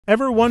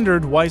Ever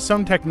wondered why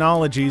some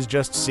technologies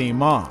just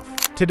seem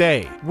off?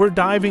 Today, we're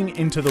diving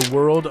into the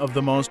world of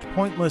the most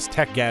pointless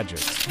tech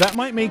gadgets that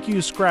might make you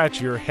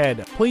scratch your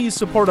head. Please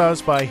support us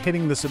by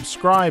hitting the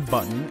subscribe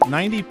button.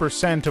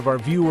 90% of our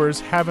viewers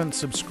haven't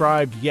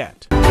subscribed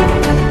yet.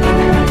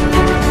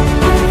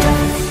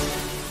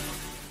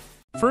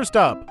 First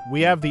up,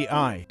 we have the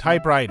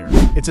typewriter.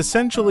 It's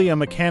essentially a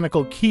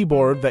mechanical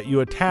keyboard that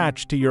you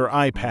attach to your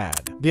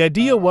iPad. The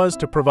idea was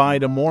to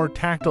provide a more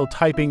tactile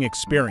typing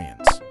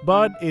experience,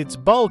 but it's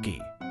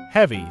bulky,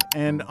 heavy,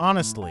 and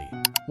honestly,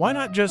 why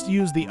not just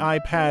use the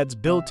iPad's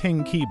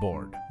built-in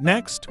keyboard?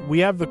 Next, we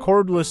have the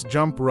cordless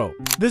jump rope.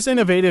 This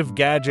innovative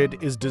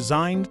gadget is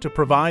designed to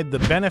provide the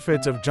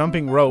benefits of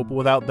jumping rope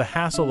without the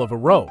hassle of a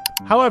rope.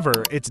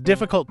 However, it's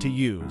difficult to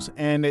use,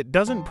 and it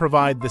doesn't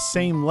provide the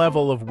same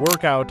level of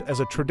workout as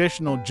a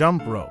traditional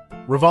jump rope.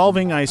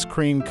 Revolving ice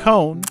cream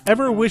cone.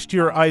 Ever wished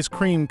your ice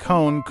cream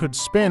cone could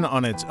spin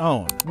on its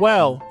own?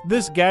 Well,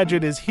 this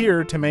gadget is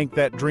here to make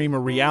that dream a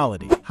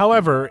reality.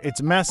 However,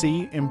 it's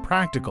messy,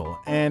 impractical,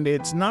 and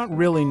it's not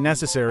really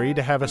necessary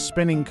to have a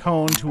spinning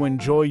cone to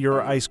enjoy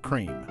your ice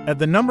cream. At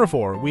the number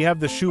 4, we have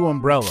the shoe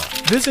umbrella.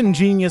 This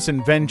ingenious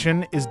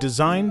invention is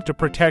designed to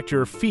protect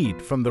your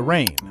feet from the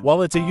rain.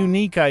 While it's a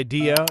unique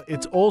idea,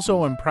 it's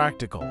also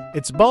impractical.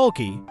 It's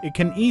bulky, it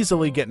can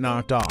easily get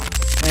knocked off,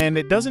 and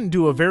it doesn't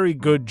do a very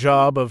good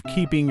job of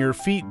keeping your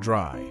feet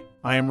dry.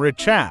 I am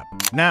Rich App.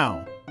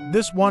 Now,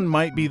 this one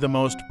might be the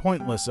most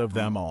pointless of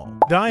them all.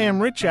 The I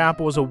Am Rich app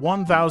was a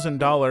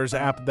 $1,000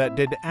 app that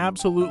did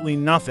absolutely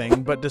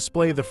nothing but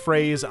display the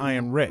phrase I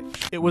am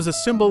rich. It was a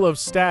symbol of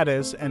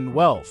status and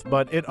wealth,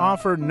 but it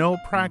offered no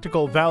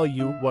practical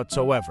value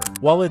whatsoever.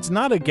 While it's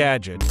not a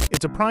gadget,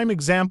 it's a prime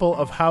example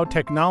of how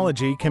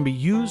technology can be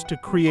used to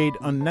create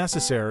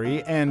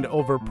unnecessary and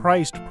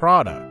overpriced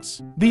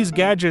products. These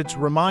gadgets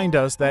remind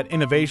us that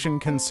innovation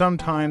can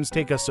sometimes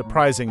take a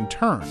surprising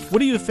turn. What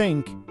do you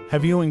think?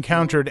 Have you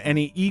encountered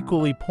any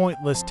equally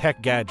pointless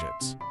tech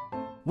gadgets?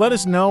 Let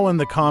us know in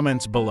the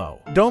comments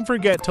below. Don't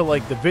forget to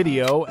like the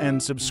video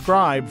and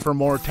subscribe for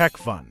more tech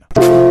fun.